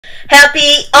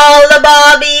Happy all the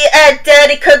mommy and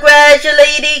daddy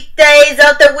congratulating days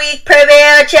of the week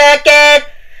premiere. Check it.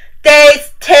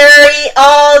 Days Terry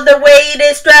all the way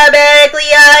to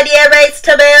dramatically onion raised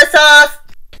tomato sauce.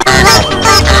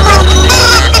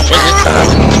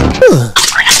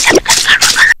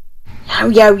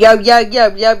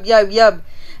 Yum.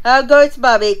 How goes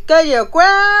mommy? Good your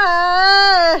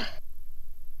gra.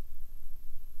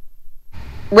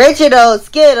 Original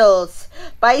Skittles.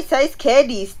 Bite-sized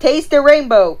candies. Taste the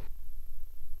rainbow.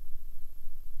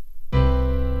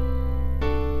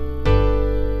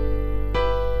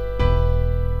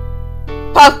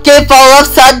 Pumpkin full of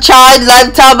sunshine,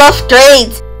 lifetime of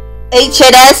dreams.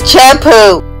 H&S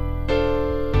shampoo.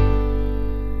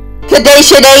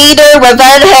 Conditioner,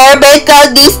 revenge hair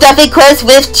makeup, new stuffing crust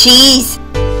with cheese.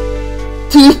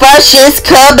 Toothbrush is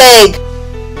coming.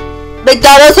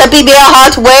 McDonald's Happy Meal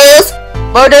Hot Wheels.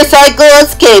 Motorcycle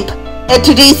escape.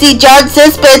 Introducing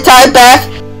Johnson's bedtime bath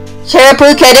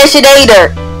shampoo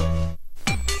conditioner.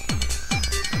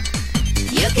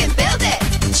 You can build it,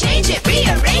 change it,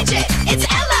 rearrange it. It's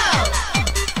Ello.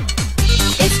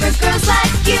 It's for girls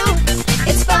like you.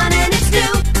 It's fun and it's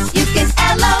new. You can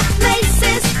Ello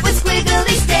places with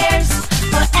squiggly stairs.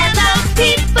 For Ello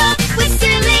people with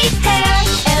silly hair.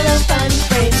 Ello fun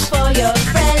frames for your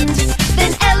friend.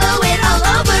 Then Ello it all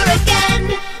over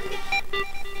again.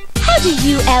 How do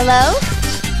you Ello?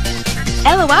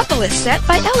 Ello Apple is set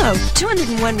by Ello.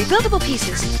 201 rebuildable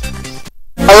pieces.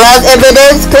 I love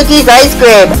M&M's cookies ice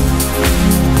cream.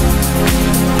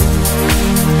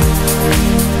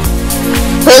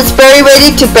 Pillsbury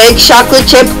ready to bake chocolate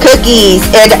chip cookies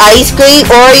and ice cream,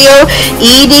 Oreo,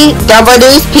 eating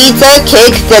Domino's pizza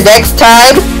cake the next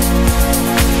time.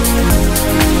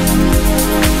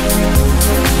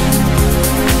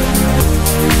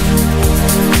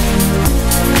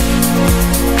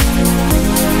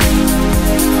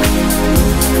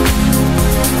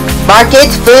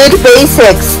 Market food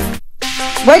basics.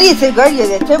 What do you think are you?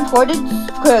 The Tim Hortons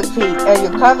cookie and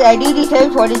your coffee? I need the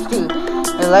Tim Hortons too.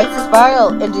 I like to smile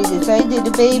and to decide to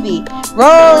the baby.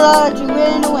 Roll on to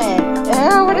win.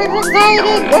 Oh, what is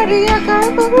exciting! What are you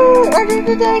going to do? What is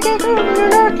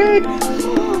exciting?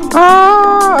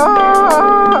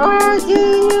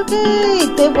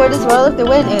 Tim Hortons roll up the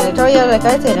win and a tutorial like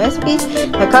I said recipes,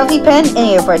 a coffee pen, and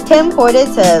here for Tim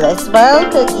Hortons a smile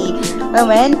cookie. A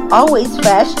win, always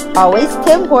fresh, always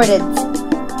Tim Hortons.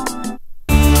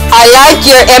 I like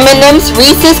your M&M's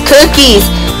Reese's cookies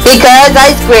because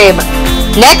ice cream.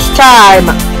 Next time.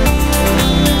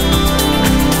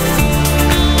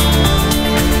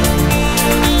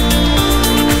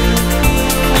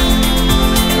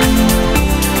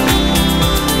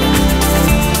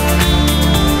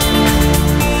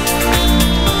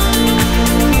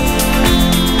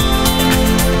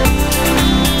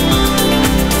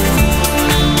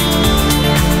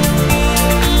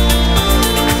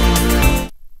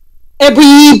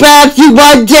 Every breath you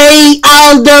one day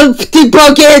I'll love to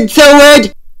broken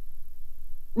sword.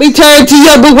 Return to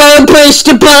number one, push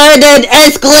the button and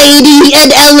escalating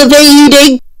and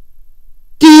elevating.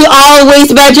 Do you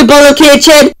always magical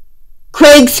kitchen?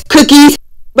 Craig's cookies,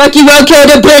 Rocky Road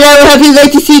Coda, but I have you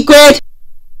like the secret.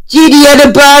 Genie on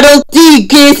the bottle,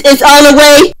 Deacons is all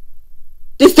away.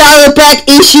 The solid back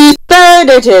issues.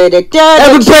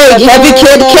 Every break, heavy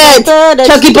Kit Kat,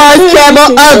 Chucky Bars,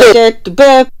 Camel,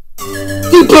 Oven.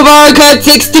 Super Mario Kart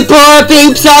 64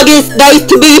 theme song is nice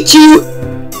to meet you.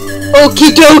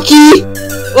 Okie dokie,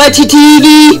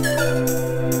 YTV.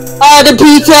 On the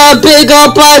pizza, big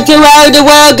old buns around the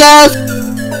world, girls.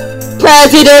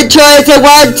 President choice and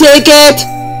one ticket.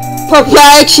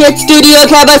 Perfection studio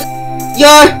cameras.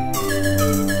 Your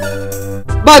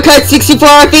Mario Kart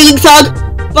 64 theme song.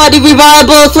 Funny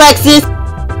revival flexes.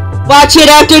 Watch it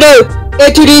afternoon.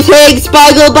 Introduce Higgs,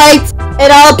 Spigel Bites,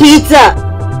 and all pizza.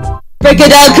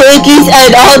 Breaking down cookies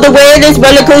and all the weirdness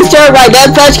roller coaster, right now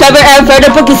flash cover and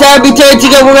further focus on return to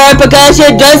your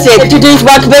repercussion. Does it introduce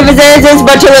rock paper scissors,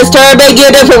 butcherless turban,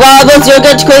 unit for wobbles, your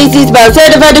guts crazy spell,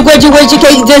 certified to graduation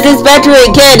cake, distance battery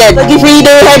cannon, looking free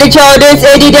no headed shoulders,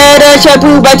 any data,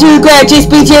 shampoo, by two scratches,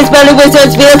 speeches, spelling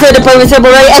wizards, feels and the purpose of a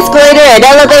escalator and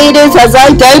elevators has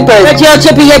like diapers. Red yell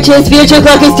chippy etches, future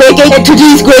clock is ticking,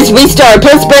 introduce Grace Restart,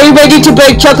 Pillsbury ready to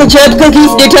break chocolate chip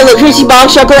cookies, Nutella, Hershey bar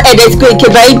chocolate, and ice cream can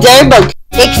make their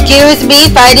Excuse me,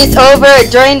 fight is over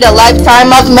during the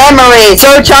lifetime of memory.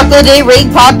 So chocolatey, ring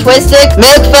pop twisted,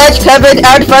 milk fudge covered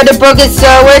out for the broken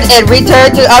sword and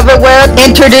return to otherworld.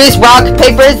 Introduce rock,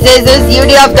 paper, scissors,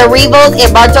 unity of the rebels and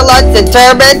martial arts and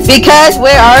turbans. Because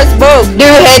we are smooth.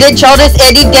 New headed shoulders,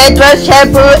 Eddie dandruff,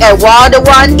 shampoo, and water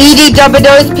one. Eating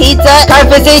Domino's pizza,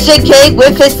 conversation cake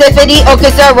with festivity,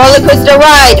 orchestra, roller coaster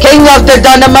ride. King of the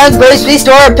McDonough grocery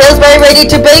store, Pillsbury ready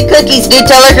to bake cookies,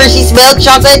 Nutella, Hershey's milk,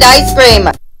 chocolate ice cream.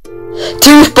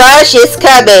 Toothbrush is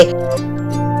coming.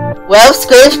 12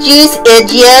 script juice,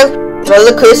 India,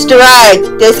 roller coaster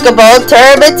ride, disco ball,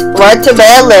 turbans,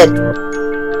 watermelon.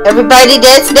 Everybody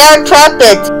dance now,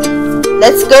 trumpet.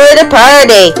 Let's go to the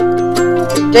party.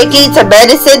 Drinking some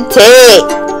medicine tea.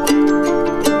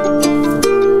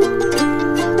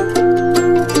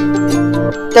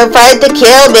 Don't fight to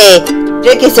kill me.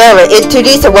 Drink is over.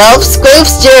 Introduce the 12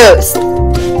 script juice.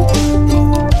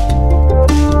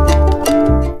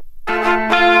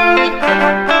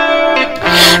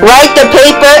 Write the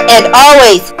paper and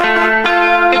always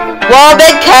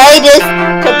woman kindness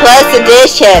to plus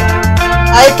edition.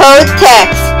 iPhone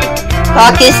text.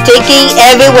 Clock is ticking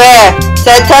everywhere.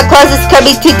 Santa Claus is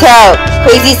coming to town.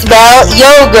 Crazy smell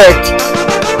yogurt.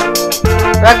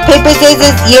 Rock paper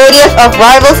scissors unity of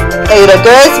rivals and a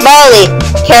girl's Molly.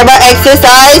 Camera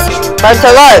exercise.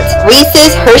 Martial arts.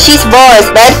 Reese's Hershey's bars.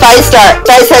 Mad 5-star.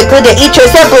 Dice included each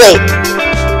assembly.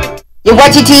 You're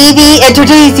watching TV,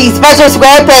 introducing special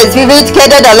square pens, reviews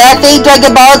Canada, Laughing,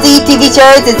 Dragon Ball Z, TV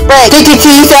shows, and spread.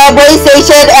 DTT, Subway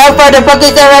Station, out for the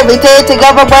Focus Era, return to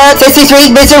government.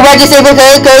 63, Mr. Roger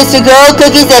Saberhood goes to go,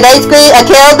 cookies and ice cream, I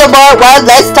killed the more, one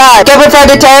less time. Cover for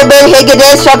the turban,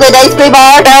 Higgins, chocolate ice cream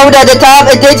bar, down at the top,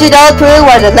 a digital crew,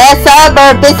 one the last time,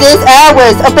 more business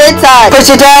hours, open time.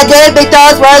 Push the dragon,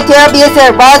 McDonald's, Royal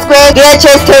Caribbean, Boss Grade,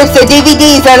 VHS tapes and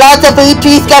DVDs, and lots of food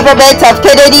trees, governments of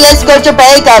Canadian Scotia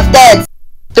Bank of Dead.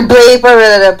 The brave were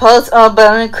the Pulse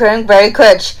album Cranberry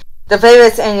Crutch, the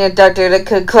famous and Dr.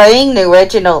 Claying the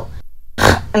original.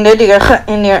 And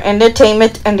your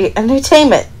entertainment and the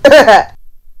entertainment.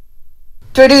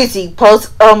 Introducing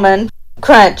Pulse Almond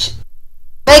Crunch.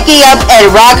 Making up and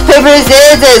rock, paper,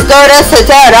 scissors, go to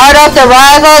Satan, art of the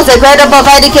rivals, incredible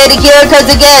fighting candy here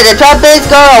comes again, the trumpets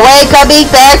go away, coming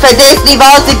back for this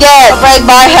devolves again. Break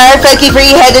my heart, fakey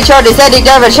free, head and shoulders, heading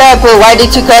never shampoo, why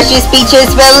did you crush your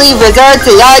speeches, Billy, resort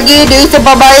to on you, do some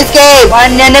by escape,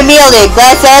 1 in a million,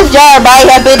 glass of jar, my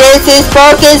happiness is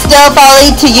broken, still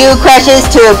falling to you, crushes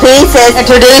to pieces.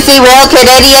 Introducing real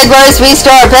Canadian grocery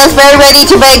store, Pillsbury ready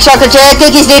to bake, chocolate chip,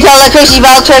 cookies, Nutella, Hershey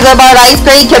milk, trigger bar, ice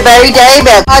cream, Cadbury dairy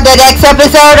milk. On the next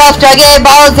episode of Dragon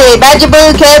Ball Z,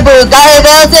 Majaboo, Kambu,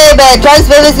 Gaia Saban, Trunks,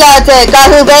 Vivis, Goten,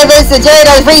 Gahu, Bavis,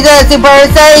 Vegeta, Frieza, Super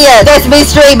Saiyan, Sesame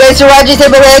Street, Mr. Roger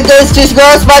Saberhead goes to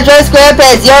school, SpongeBob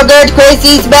SquarePants, Yogurt,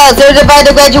 Crazy Smell, Certified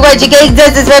to Graduation, King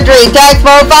Dispensary, Tax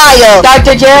Profile,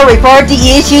 Dr. Jill, reporting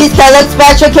issues, Kellogg's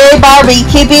Special K Barbie,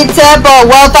 keep it simple,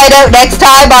 we'll find out next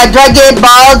time on Dragon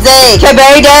Ball Z.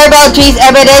 Cadbury Dairy Milk Trees,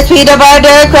 M&S Peanut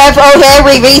Butter, Kraft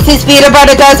O'Henry, Reese's Peanut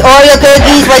Butter Cups, Oreo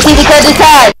Cookies, YTV Cookies.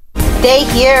 Stay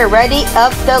here, ready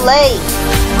up the lane.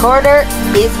 Quarter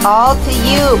is all to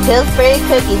you. Pillsbury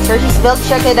cookies, Hershey's milk,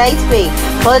 chocolate ice cream.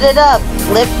 Put it up,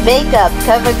 lip makeup,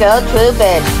 cover girl,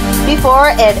 Truman. Before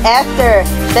and after,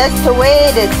 that's the way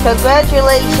it is.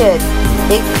 Congratulations.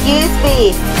 Excuse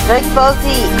me, Drink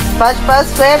Bossy, SpongeBob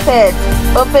SquarePants.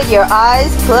 Open your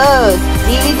eyes, close.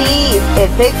 DVDs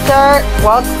and Pixar,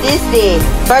 Walt Disney.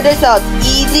 Buttersalt's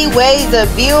easy ways of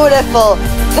beautiful.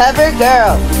 Cover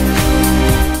girl.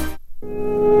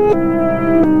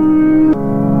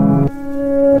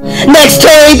 Next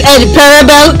time at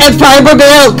Paramount and Fiber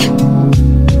Milk.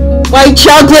 White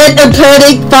chocolate and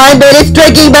pudding, 5 minutes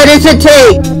drinking medicine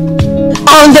tea.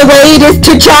 On the way it is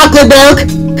to chocolate milk,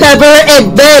 cover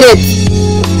in minutes.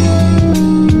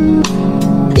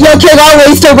 You can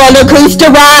always the roller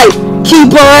coaster ride.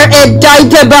 Keyboard and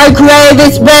Dita microwave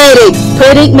is ready.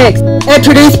 Pudding mix.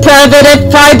 Introduce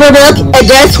President Fiber Milk and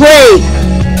that's way.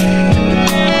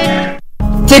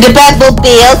 To the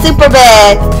Batmobile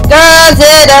Superman. Girls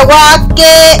in a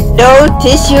rocket. No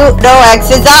tissue, no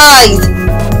exercise.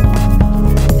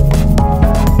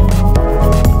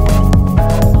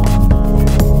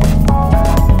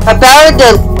 About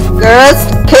the girls'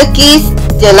 cookies,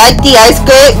 they like the ice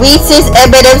cream, Reese's,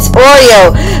 M&M's,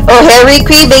 Oreo, O'Henry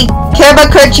Creamy,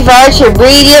 Caramel Crunchy Fudge,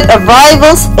 ingredient of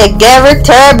rivals, and Garrett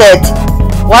Turbot.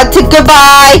 Want to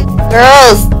goodbye?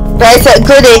 Girls, price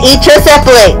included each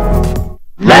separately.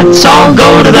 Let's all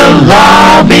go to the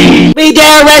lobby. We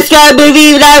dare restaurant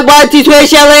movie that want to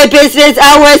switch LA business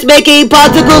hours, making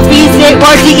popsicle feasting,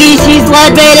 Portuguese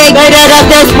blood baiting, made out of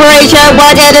desperation,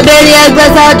 1 in a million,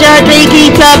 plus all jar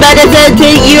drinking, some medicine,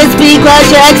 take USB,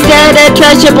 closure, extended,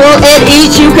 trashable, and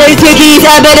eat you crazy cookies,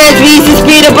 evidence, Reese's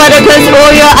peanut butter, cause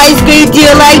Oreo ice cream, do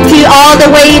you like to all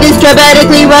the way it is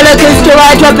dramatically roller coaster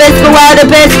ride, trumpets, go out of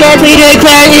biscuits, we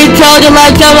declare you told you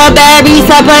like some berries,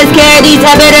 suppers, candies,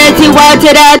 evidence you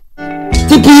wanted at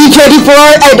to be 24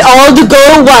 and all to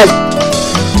go one.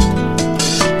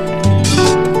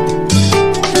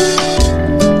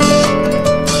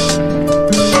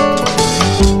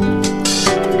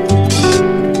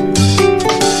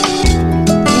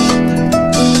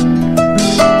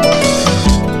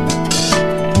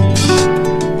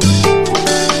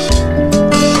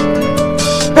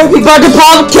 Happy butter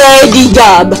pop candy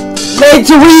gum. Made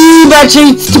to wee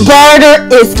matches to barter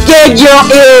is get you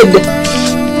in.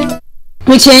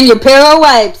 Return your Paro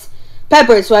wipes.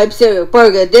 Pepper wipes are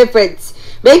burger difference.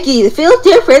 Making you feel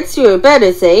difference you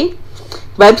better say.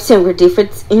 Wipes are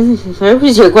difference in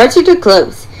Pampers your watching to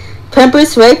clothes.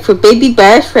 Pampers wipe for baby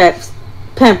bash wraps.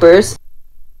 Pampers.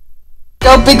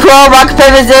 Don't be cruel, rock,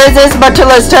 paper, scissors,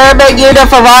 butterless tournament, unit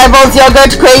for rivals, yogurt,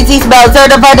 crazy smell,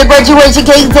 certified graduation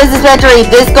cake, scissors factory,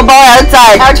 disco bar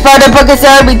outside, arch powder, book of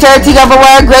sound, return to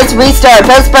overwear, grits, restart,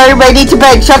 Pillsbury, ready to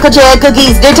bake, chocolate chip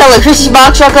cookies, Nutella, Hershey's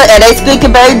box chocolate, and ice cream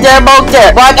compared to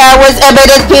Mocha. 1 hours,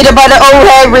 M&M's peanut butter, oh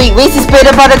Henry, Reese's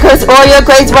peanut butter, Chris, Oreo,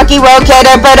 Craze, Rocky Road,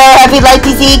 Cheddar, Butter, Happy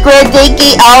Lighty Secret,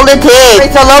 Dinky, all the tea.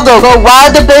 It's a logo, go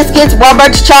wild the biscuits,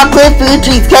 Walmart chocolate, food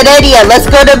treats, Canadian, let's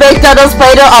go to McDonald's,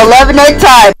 Play-Doh, 11 at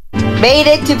time. Made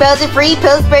it to Belgian-free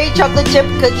Pillsbury chocolate chip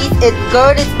cookies. It's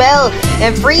good to smell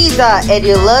and Frieza, and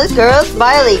you love girls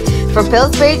smiling. For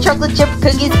Pillsbury chocolate chip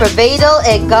cookies for Vadel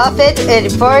and Goffin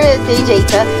and for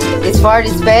Vegeta. It's for the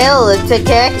spell and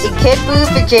Takak and Kid Boo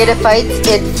Vegeta fights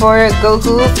and for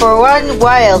Goku for one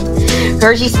wild.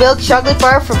 Hershey's milk chocolate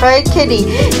bar for Fire Kitty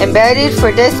and Bandit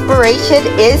for desperation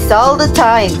is all the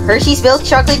time. Hershey's milk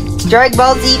chocolate Dragon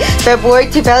Ball Z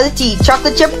February 2010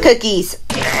 chocolate chip cookies.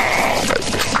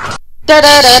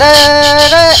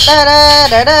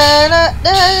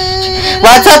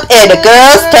 What's up,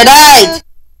 girls, tonight?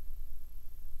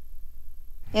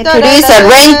 Introduce a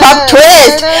ring pop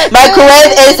twist.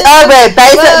 Microwave is over.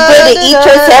 Buy something good to eat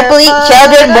your simply,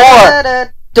 children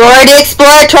more. Dora the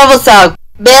Explorer travel song.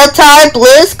 Mealtime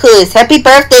Blues Clues. Happy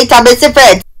birthday, Thomas and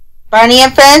friends. Barney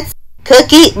and friends.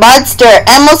 Cookie Monster.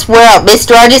 Elmo's World.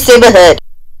 Mr. Rogers' Neighborhood.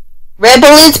 Red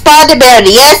Balloons Panda Bear,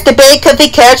 yes, the Big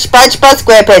Coffee Couch, SpongeBob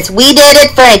SquarePants, We Did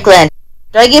It, Franklin,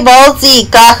 Dragon Ball Z,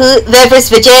 Kahoot, Vivers,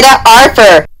 Vegeta,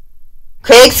 Arthur,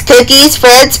 Craig's Cookies,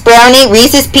 Fred's Brownie,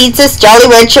 Reese's Pizzas, Jolly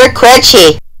Rancher,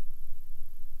 Crunchy.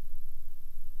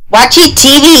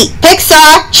 YTV,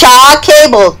 Pixar, Chaw,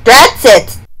 Cable, that's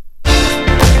it.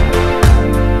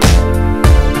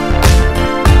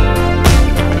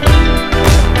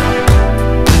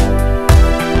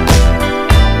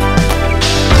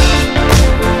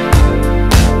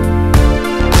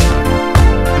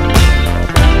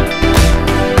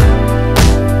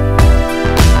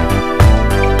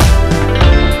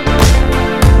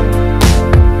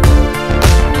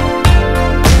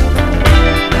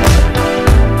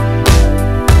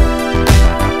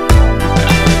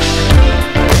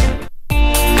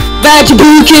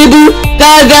 Boo Kibu,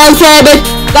 Gargoyle Sabbath,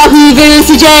 Bahu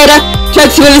Venus Jada,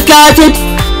 Trucks for Wisconsin,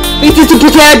 Reese's to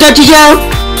prepare Dr. Joe,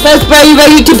 Pillsbury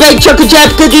ready to bake chocolate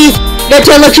chip cookies,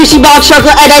 Nutella Hershey box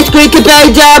chocolate and ice cream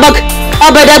compared to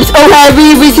M&M's Oh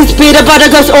Henry, Reese's peanut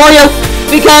butter plus Oreo,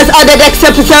 because on the next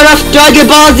episode of Dragon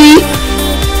Ball Z.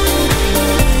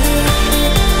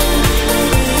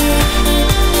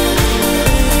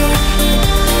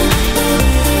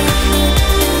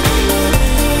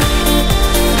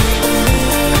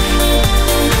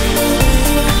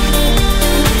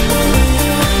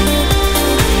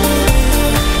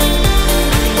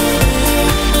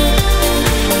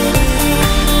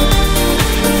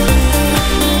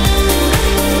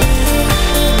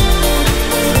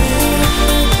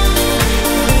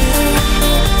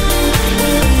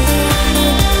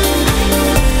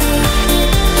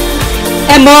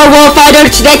 And more World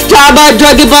Fighters next time on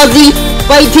Dragon Ball Z.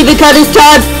 YTV Cutting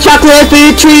Time, chocolate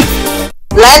food treats.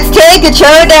 Let's take a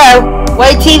tour now.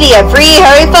 YTV a free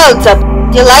hurry phones up.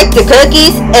 Do you like the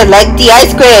cookies and like the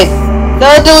ice cream? So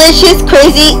delicious,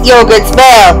 crazy yogurt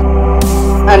smell.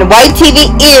 On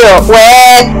YTV Ear,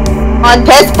 where on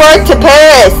Passport to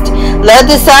Paris. Love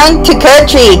the song to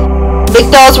country.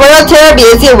 McDonald's World Tour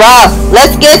Music Raw.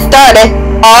 Let's get started.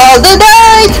 All the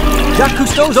night! Jacques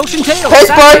Cousteau's Ocean Tales.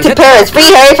 Passport to Paris.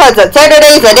 Free Harry Funds on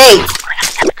Saturdays at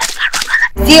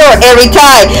 8. 0 every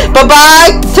time.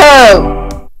 Bye-bye, 2.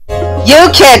 You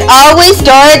can always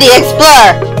store the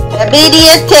Explorer, the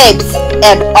media tapes,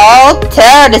 and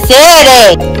alter the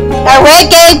city. A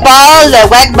reggae ball and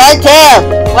whack my tail.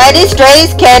 Whitey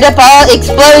Stray's cannonball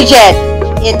explosion.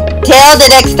 Until the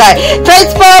next time,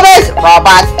 Transformers,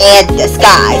 robots in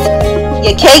disguise.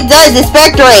 Your kingdom's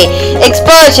inspectory.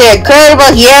 Explosion,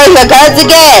 incredible, here comes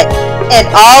again. And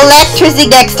all electricity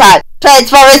next time.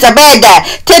 Transformers Amanda,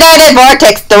 10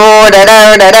 vortex.